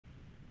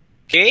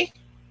Okay?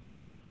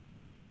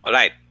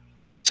 Alright.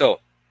 So,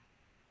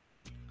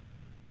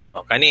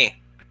 kani.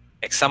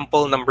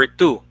 Example number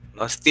 2.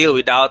 No, still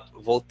without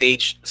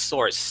voltage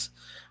source.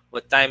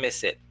 What time is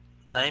it?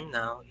 Time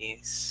now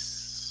is...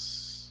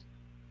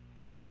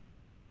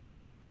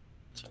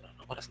 So,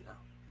 what is now?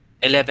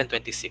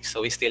 11:26.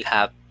 So we still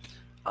have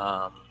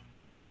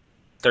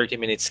 30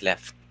 minutes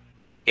left.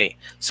 Okay.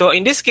 So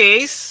in this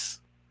case,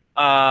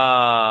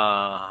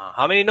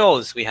 how many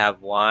nodes? We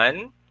have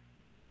 1,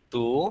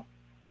 2,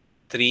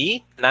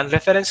 3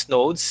 non-reference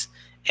nodes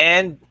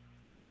and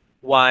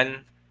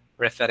 1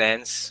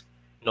 reference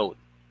node.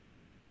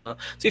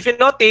 So if you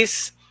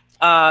notice,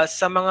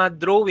 sa mga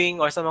drawing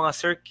or sa mga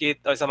circuit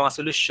or sa mga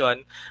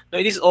solution, no,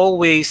 it is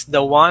always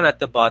the one at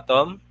the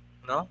bottom,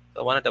 no?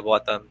 The one at the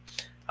bottom,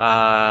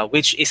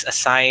 which is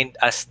assigned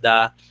as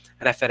the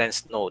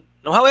reference node.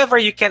 No, however,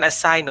 you can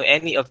assign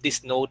any of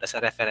this node as a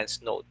reference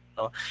node.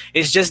 No?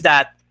 It's just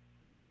that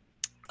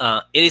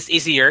it is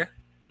easier,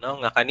 no,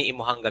 nga kani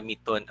imuhang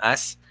gamiton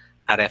as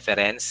a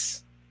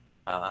reference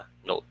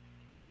node.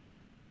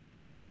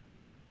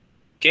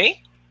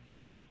 Okay?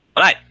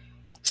 All right.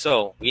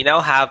 So we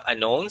now have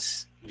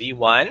unknowns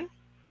V1,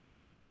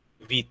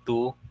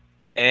 V2,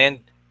 and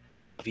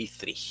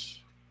V3.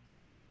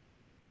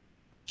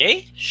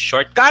 Okay?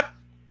 Shortcut.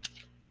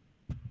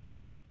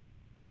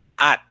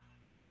 At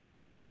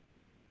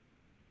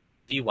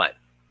V1.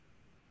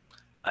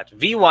 At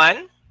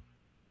V1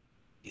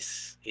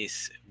 is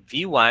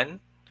V1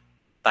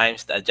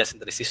 times the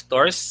adjacent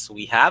resistors.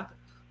 We have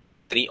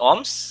 3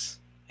 ohms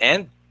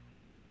and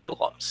 2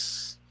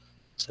 ohms.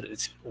 So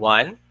it's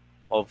 1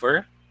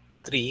 over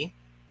 3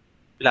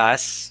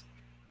 plus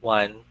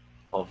 1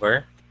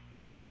 over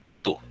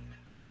 2.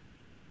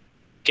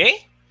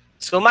 Okay?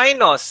 So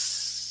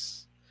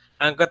minus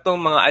ang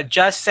katong mga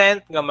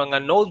adjacent ng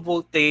mga node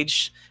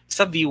voltage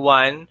sa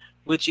V1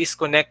 which is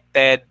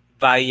connected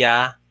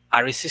via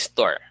a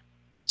resistor.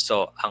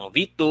 So ang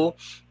V2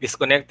 is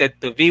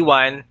connected to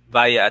V1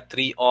 via a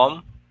 3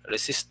 ohm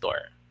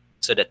resistor.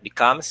 So that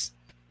becomes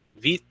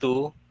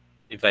V2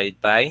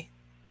 divided by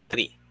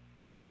 3.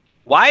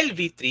 While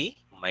V3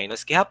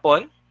 minus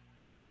gihapon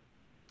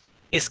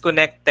is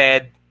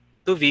connected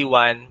to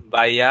V1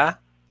 via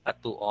a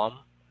 2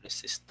 ohm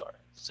resistor.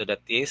 So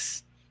that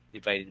is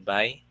divided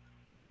by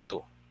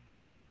 2.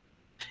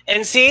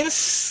 And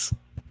since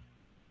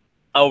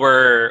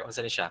our 10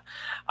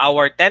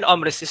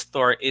 ohm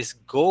resistor is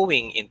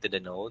going into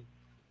the node,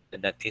 then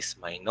that is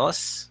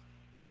minus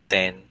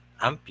 10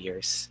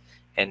 amperes,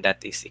 and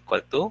that is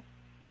equal to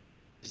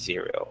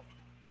 0.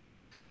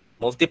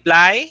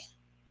 Multiply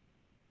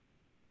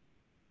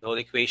the whole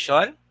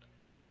equation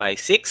by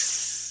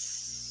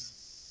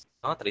 6.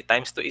 No, 3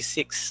 times 2 is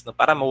 6. No,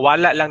 para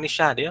mawala lang ni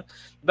siya. Diba?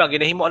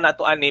 Ginahimo na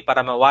ito ani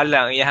para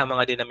mawala ang iyang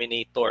mga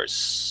denominators.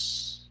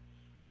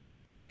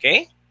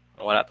 Okay?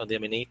 Mawala itong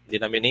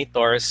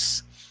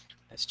denominators.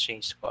 Let's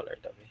change the color.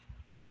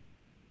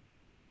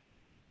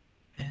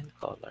 And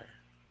color.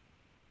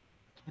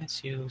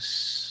 Let's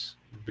use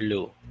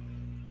blue.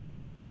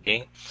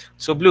 Okay?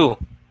 So blue.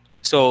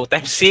 So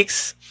times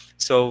 6.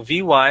 So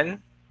V1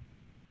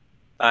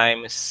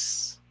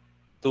 times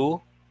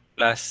 2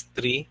 plus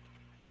 3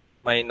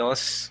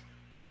 minus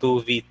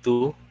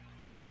 2V2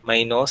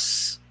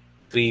 minus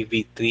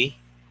 3V3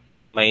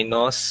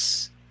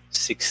 minus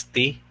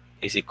 60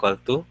 is equal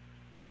to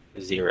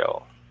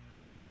 0.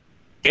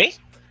 Okay?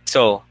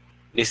 So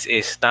this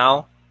is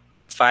now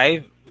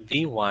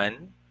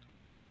 5V1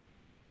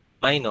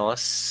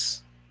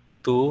 minus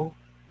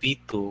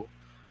 2V2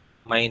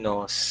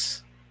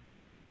 minus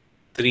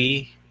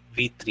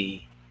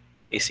 3V3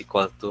 is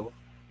equal to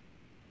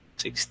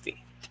 60.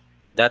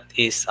 That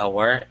is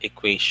our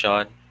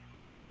equation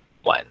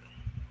 1.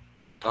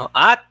 No?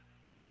 At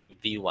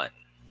V1.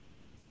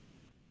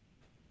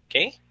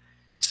 Okay?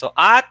 So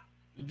at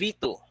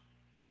V2.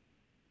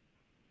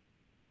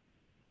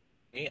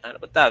 Okay, ano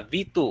ba ta?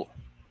 V2.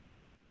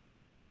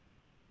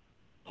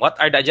 What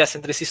are the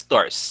adjacent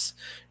resistors?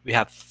 We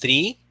have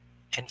 3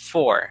 and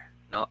 4.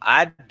 Now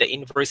add the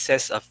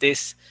inverses of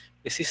this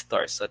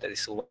resistor. So that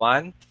is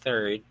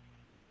 1/3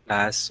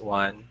 plus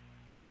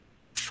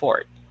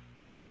 1/4.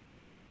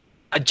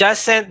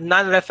 Adjacent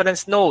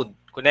non-reference node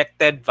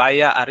connected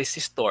via a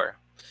resistor.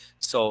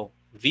 So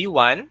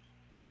V1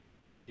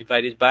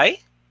 divided by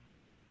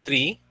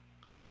 3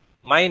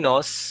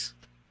 minus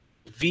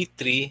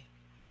V3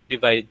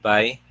 divided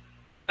by...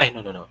 Ay,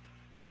 no.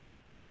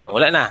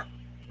 Wala na.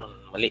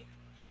 Mali.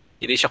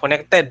 Hindi siya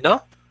connected, no?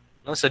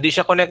 So, di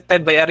siya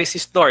connected via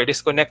resistor. It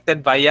is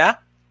connected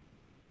via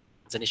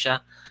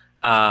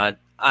a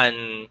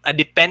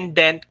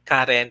dependent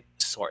current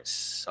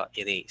source. So,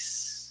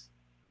 erase.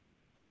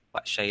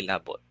 Pa siya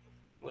ilabot.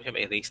 Huwag siya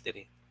ma-erase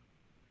din.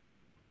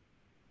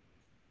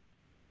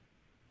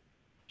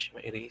 Siya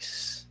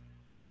ma-erase.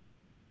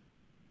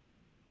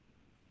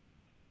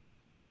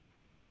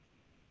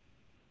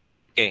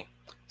 Okay.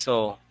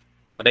 So,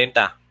 padayon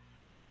ta.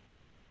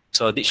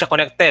 So, di siya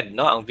connected,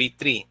 no? Ang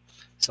V3.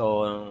 So,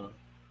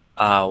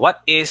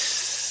 what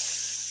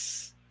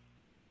is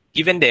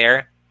given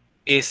there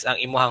is ang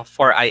imuhang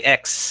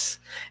 4ix.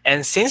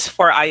 And since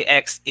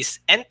 4ix is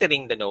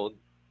entering the node,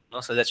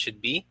 no, so that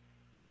should be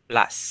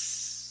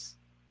plus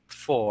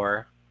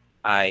 4ix.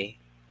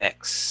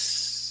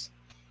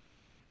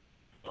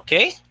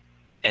 Okay?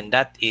 And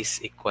that is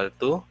equal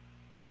to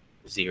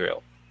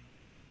 0.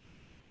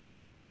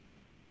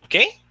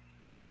 Okay?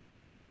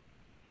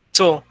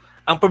 So,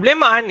 ang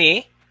problema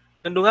ani,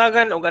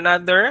 nandungagan og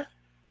another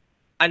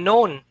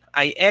unknown,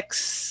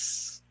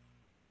 ix.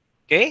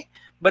 Okay?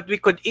 But we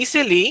could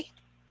easily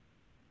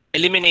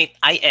eliminate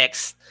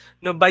ix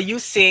no, by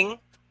using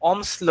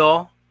Ohm's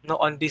law no,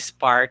 on this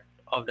part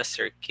of the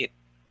circuit.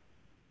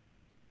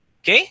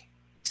 Okay?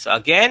 So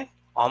again,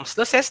 Ohm's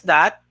law says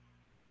that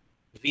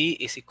V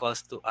is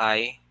equals to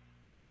I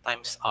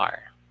times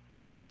R.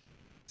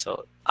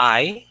 So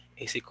I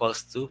is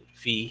equals to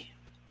V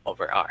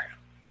over R.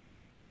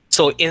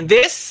 So in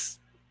this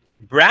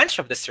branch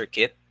of the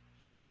circuit,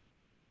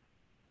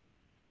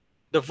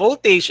 the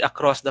voltage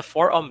across the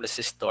 4 ohm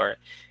resistor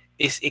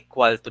is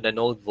equal to the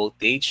node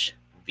voltage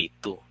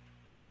V2.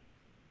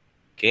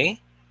 Okay?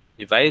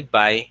 Divided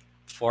by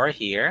 4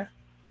 here.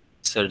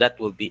 So that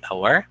will be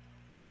our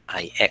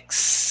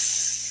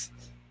Ix.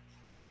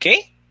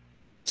 Okay?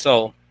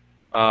 So,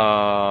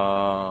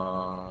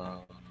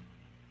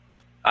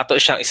 ato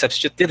siyang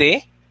i-substitute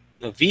dire.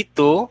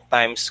 V2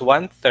 times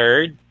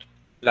 1/3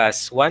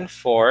 plus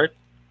 1/4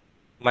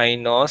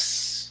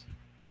 minus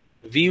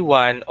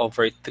V1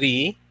 over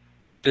 3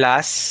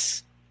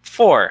 plus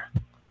 4.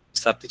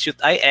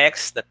 Substitute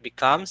Ix, that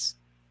becomes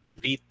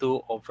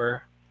V2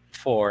 over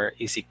 4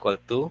 is equal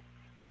to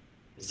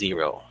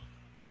 0.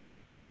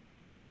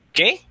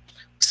 Okay?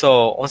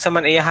 So, unsa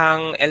man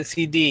iyahang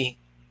LCD?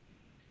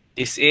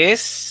 This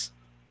is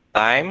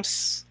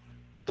times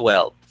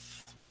 12.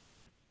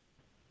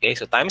 Okay,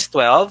 so times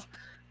 12,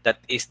 that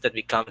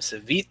becomes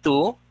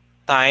V2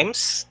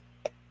 times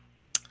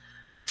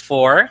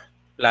 4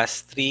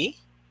 plus 3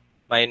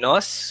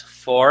 minus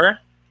 4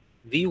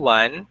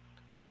 V1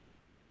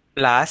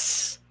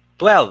 plus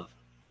 12.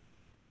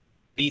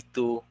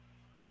 V2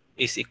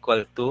 is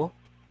equal to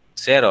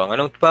 0.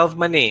 Anong 12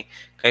 man eh?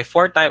 Kay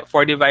 4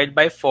 divided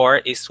by 4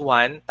 is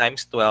 1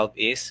 times 12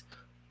 is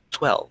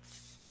 12.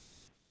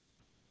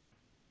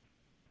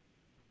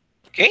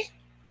 Okay?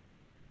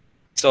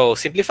 So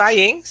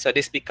simplifying, so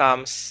this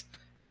becomes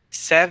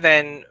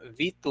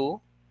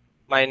 7V2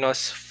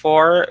 minus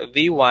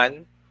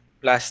 4V1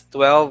 plus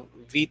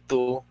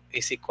 12V2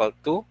 is equal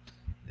to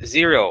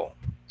 0.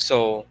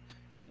 So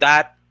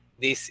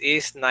this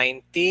is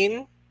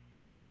 19,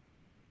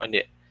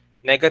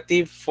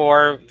 negative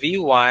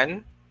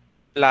 4V1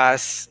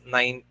 plus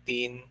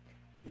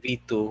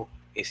 19V2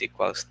 is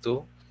equals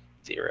to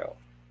 0.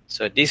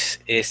 So this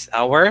is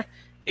our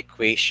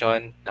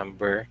equation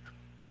number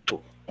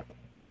 2.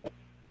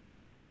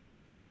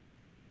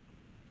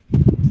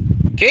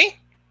 Okay?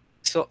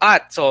 So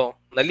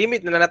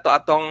nalimit na nato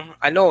atong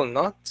unknown,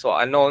 no? So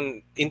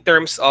unknown in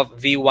terms of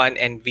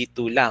V1 and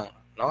V2 lang,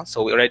 no?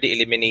 So we already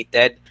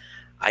eliminated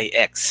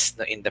Ix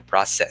no, in the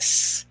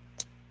process.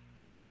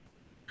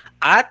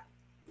 At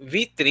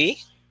V3,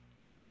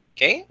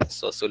 okay?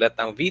 So sulat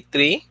ang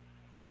V3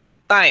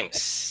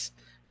 times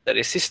the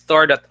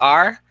resistor that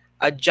are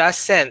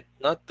adjacent,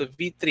 no, to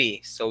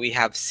V3. So we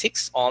have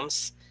 6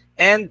 ohms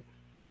and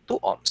 2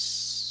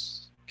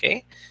 ohms.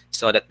 Okay?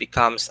 So that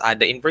becomes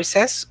the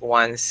inverses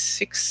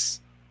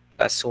 1/6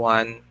 plus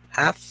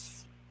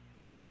 1/2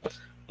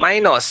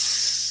 minus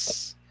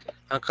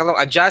ang kalong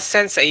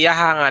adjacent sa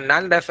iyaha nga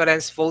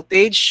non-reference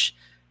voltage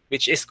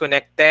which is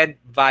connected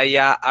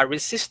via a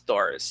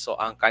resistor. So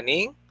ang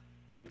kaning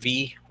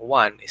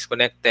V1 is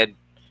connected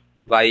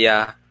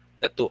via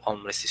the 2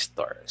 ohm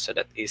resistor. So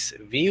that is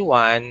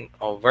V1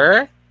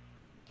 over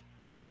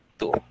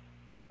 2.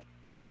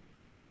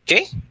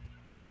 Okay?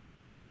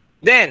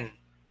 Then,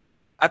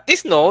 at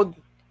this node,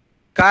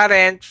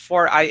 current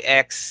for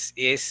Ix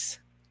is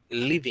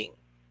leaving.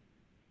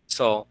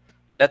 So,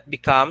 that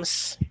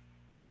becomes,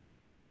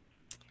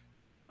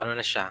 ano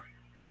na siya?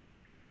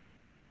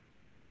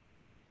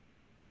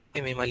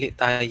 May mali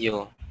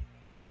tayo.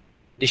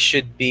 This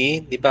should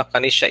be, di ba,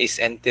 kanisya is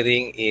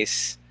entering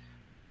is,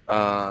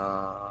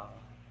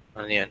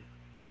 ano yan?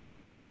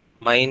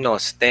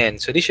 Minus 10.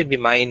 So, this should be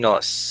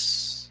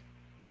minus.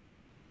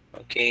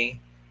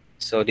 Okay?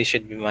 So, this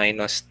should be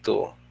minus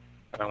 2.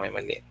 Parang may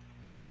mali.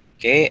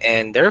 Okay,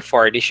 and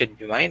therefore, this should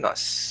be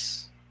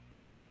minus.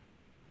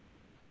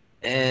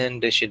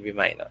 And this should be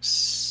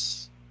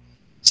minus.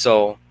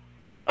 So,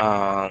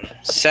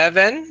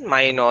 7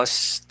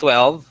 minus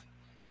 12,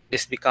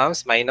 this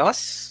becomes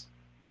minus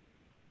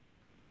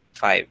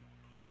 5.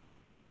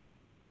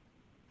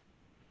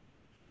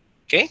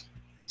 Okay?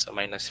 So,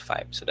 minus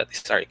 5. So, that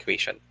is our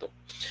equation 2.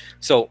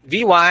 So,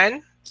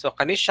 V1, so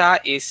kanisha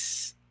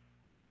is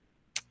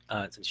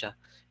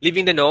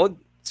leaving the node.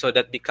 So,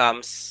 that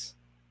becomes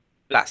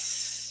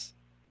plus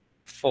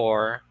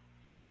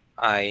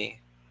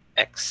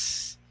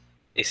 4ix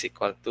is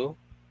equal to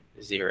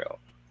 0.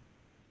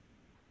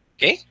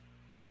 Okay?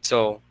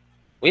 So,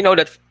 we know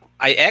that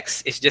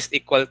Ix is just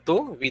equal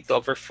to V2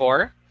 over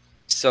 4.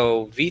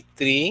 So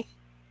V3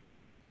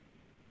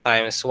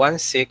 times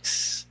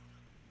 1/6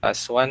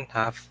 plus 1/2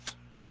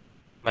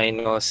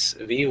 minus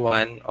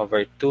V1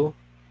 over 2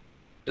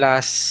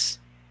 plus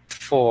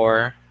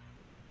 4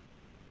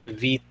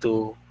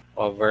 V2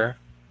 over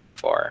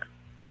 4.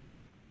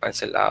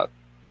 Cancel out.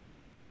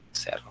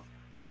 0.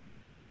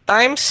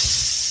 Times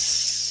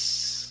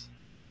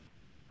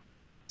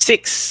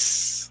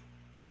 6.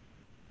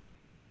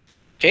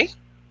 Okay?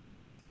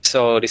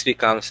 So this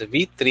becomes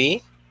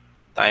V3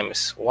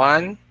 times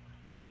 1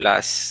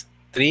 plus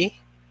 3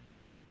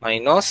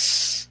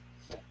 minus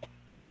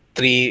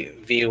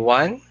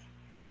 3V1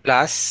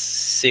 plus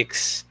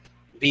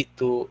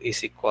 6V2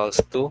 is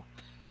equals to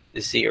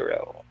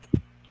 0.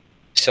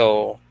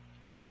 So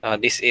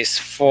this is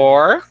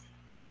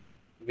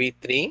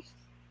 4V3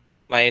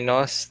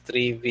 minus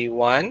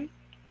 3V1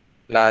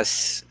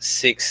 plus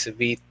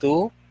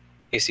 6V2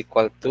 is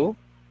equal to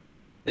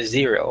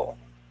 0.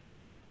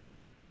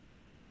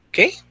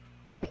 Okay?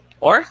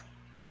 Or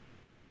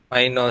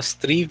minus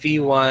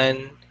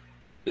 3V1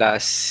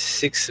 plus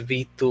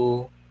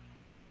 6V2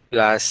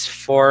 plus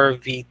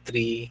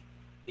 4V3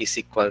 is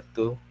equal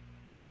to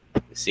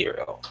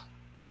 0.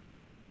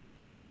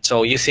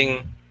 So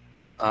using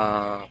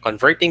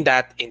converting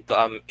that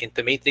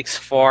into matrix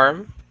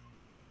form,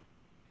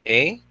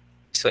 okay?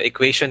 So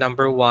equation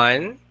number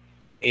 1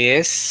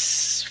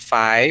 is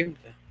 5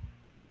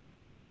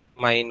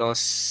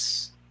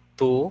 minus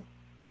 2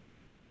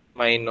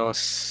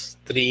 minus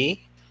 3.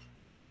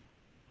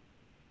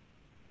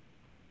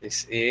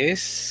 This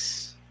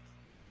is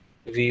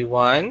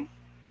V1,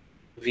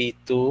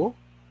 V2,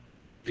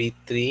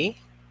 V3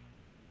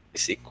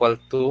 is equal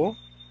to,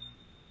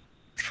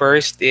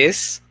 first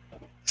is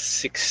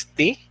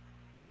 60,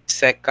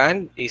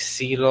 second is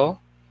 0,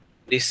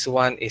 this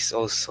one is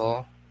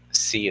also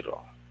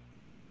 0.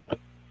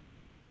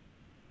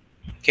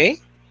 Okay?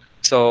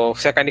 So,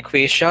 second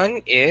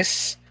equation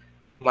is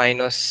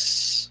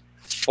minus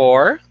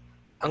 4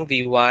 ang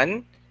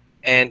V1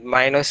 and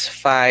minus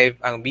 5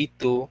 ang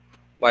V2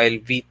 while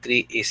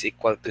V3 is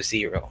equal to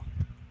 0.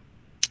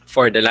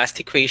 For the last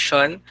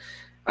equation,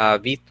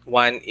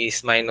 V1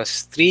 is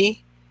minus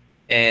 3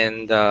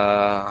 and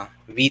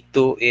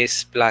V2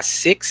 is plus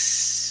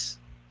 6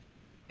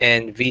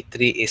 and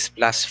V3 is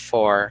plus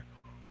 4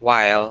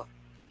 while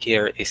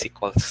here is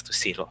equals to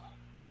 0.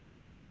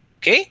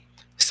 Okay?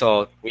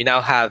 So we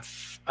now have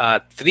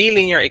 3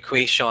 linear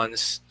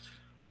equations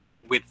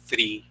with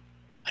 3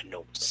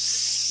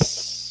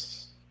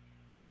 unknowns.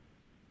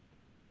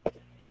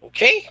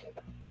 Okay?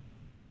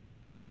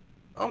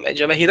 Oh,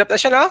 medyo mahirap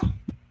na siya, no?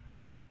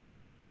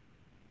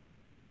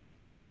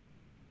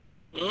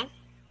 Hmm?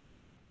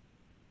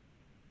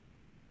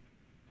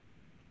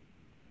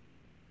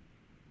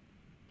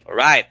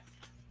 Alright.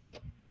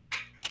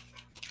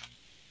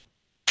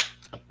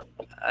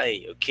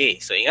 Ay, okay.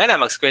 So, nga na,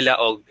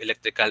 mag-eskwela og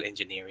electrical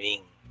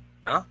engineering.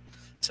 No?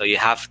 So, you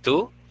have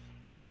to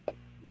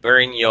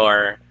burn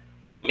your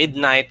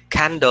midnight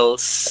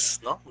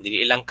candles, no?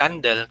 Dili ilang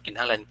candle,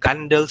 kinahanglan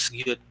candles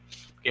gyud.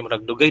 Kay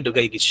murag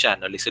dugay-dugay gid siya,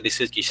 no?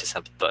 Lisod-lisod gid siya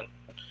sa buton.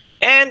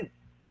 And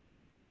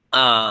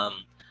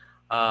um,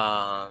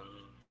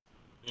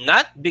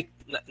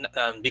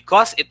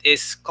 because it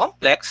is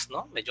complex,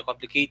 no? Medyo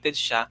complicated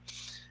siya.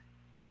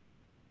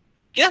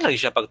 Kinahanglan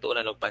siya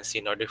pagtuunan og pansin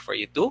in order for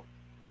you to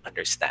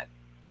understand.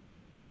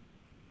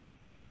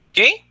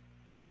 Okay?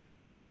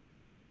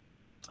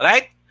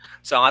 Alright?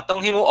 So, ang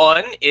atong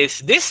himuon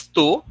is these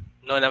two,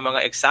 no, na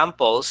mga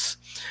examples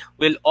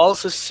will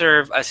also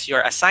serve as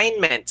your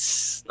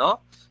assignments, no?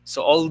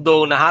 So,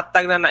 although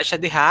nahatag na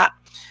siya diha,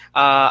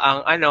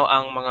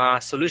 ang mga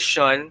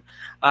solution,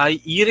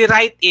 you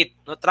rewrite it,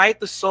 no? Try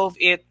to solve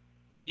it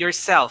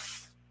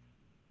yourself.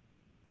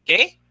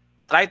 Okay?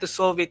 Try to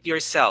solve it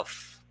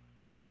yourself.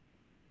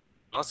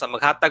 No? So,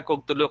 maghatag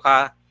kog tulo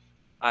ka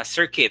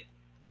circuit.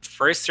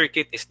 First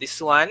circuit is this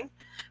one.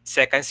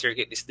 Second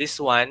circuit is this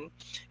one.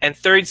 And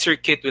third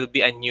circuit will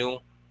be a new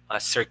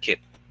circuit.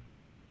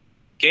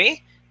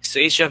 Okay? So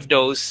each of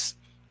those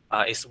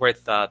is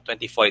worth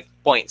 25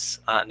 points.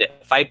 5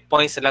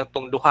 points na lang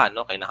tong duha,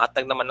 no? Kaya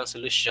nahatag naman ng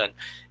solution.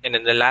 And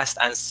then the last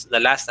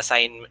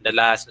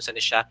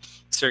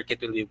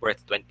circuit will be worth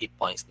 20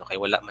 points, no? Kaya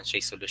wala man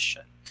siya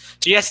solution.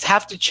 So you just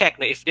have to check,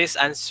 no, if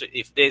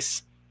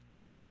this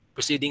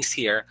proceedings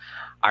here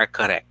are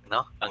correct,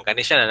 no? Ang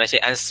kani siya na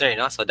siya answer,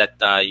 no? So that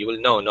you will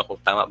know, no,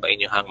 kung tama ba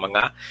inyong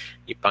mga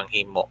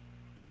ipanghimo.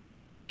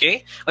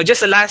 Okay? Or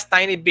just the last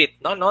tiny bit,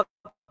 no?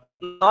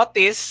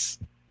 Notice,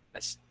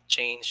 let's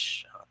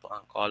change to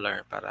ang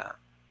color para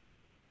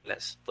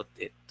let's put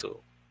it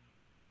to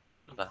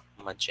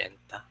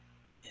magenta.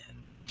 Yan.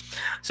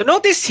 So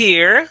notice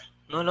here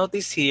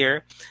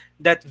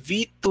that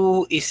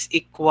V2 is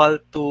equal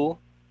to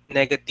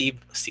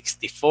negative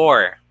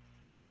 64.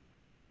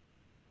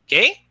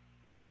 Okay?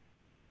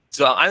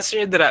 So ang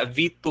answer niya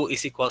V2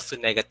 is equals to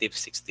negative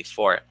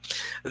 64.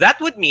 That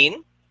would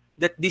mean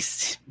that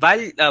this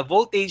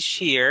voltage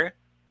here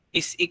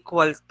is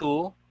equal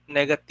to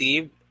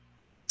negative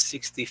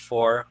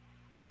 64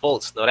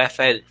 volts, no,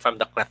 from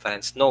the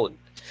reference node.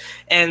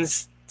 And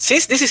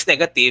since this is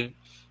negative,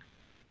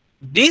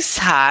 this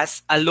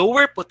has a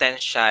lower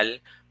potential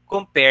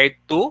compared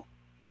to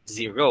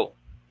 0.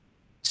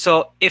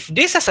 So if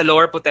this has a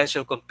lower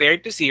potential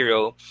compared to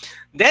 0,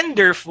 then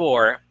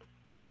therefore,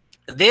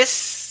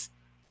 this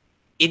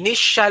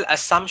initial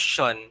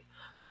assumption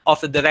of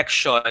the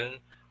direction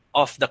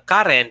of the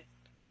current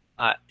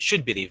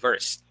should be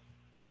reversed.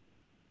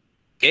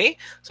 Okay?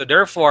 So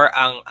therefore,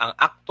 ang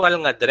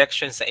actual nga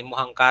direction sa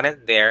imuhang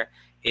current there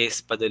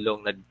is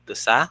padulong na dito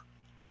sa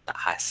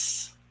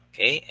taas.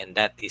 Okay? And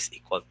that is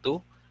equal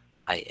to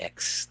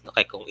Ix.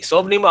 Okay, kung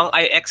isolve nimo ang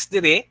Ix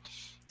dire,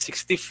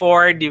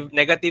 64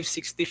 negative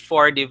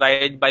 64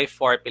 divided by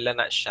 4 pila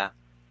na siya.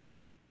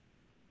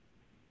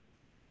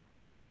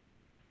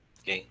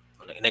 Okay?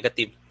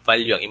 Negative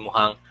value ang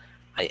imuhang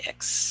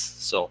Ix.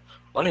 So,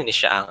 ano ni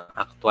siya ang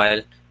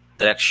actual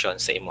direction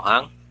sa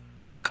imuhang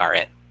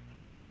current.